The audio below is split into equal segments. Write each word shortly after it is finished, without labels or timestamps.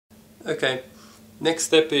Okay, next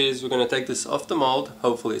step is we're going to take this off the mold,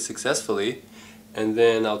 hopefully successfully, and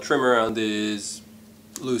then I'll trim around these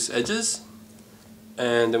loose edges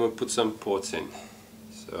and then we'll put some ports in.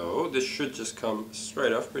 So this should just come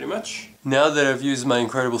straight off pretty much. Now that I've used my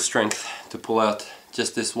incredible strength to pull out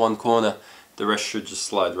just this one corner, the rest should just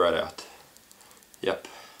slide right out. Yep.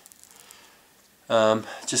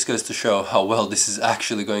 Just goes to show how well this is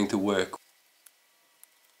actually going to work.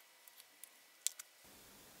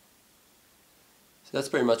 So that's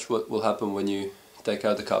pretty much what will happen when you take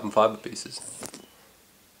out the carbon fiber pieces.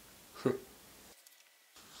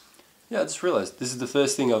 Yeah, I just realized this is the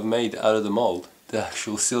first thing I've made out of the mold, the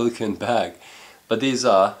actual silicone bag. But these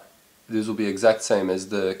will be exact same as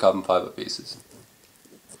the carbon fiber pieces.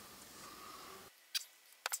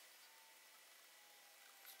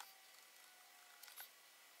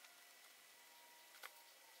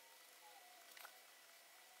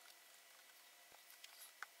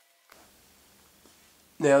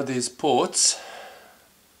 Now these ports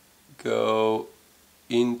go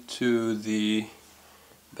into the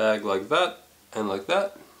bag like that,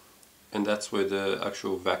 and that's where the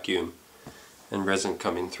actual vacuum and resin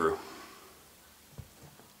coming through.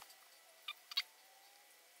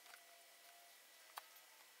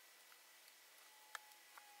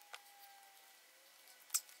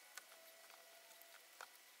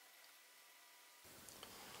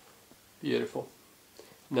 Beautiful.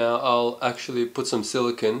 Now I'll actually put some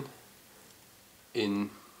silicone in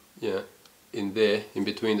there, in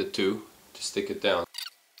between the two, to stick it down.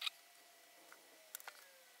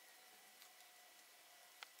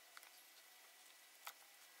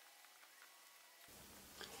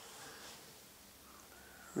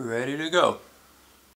 Ready to go.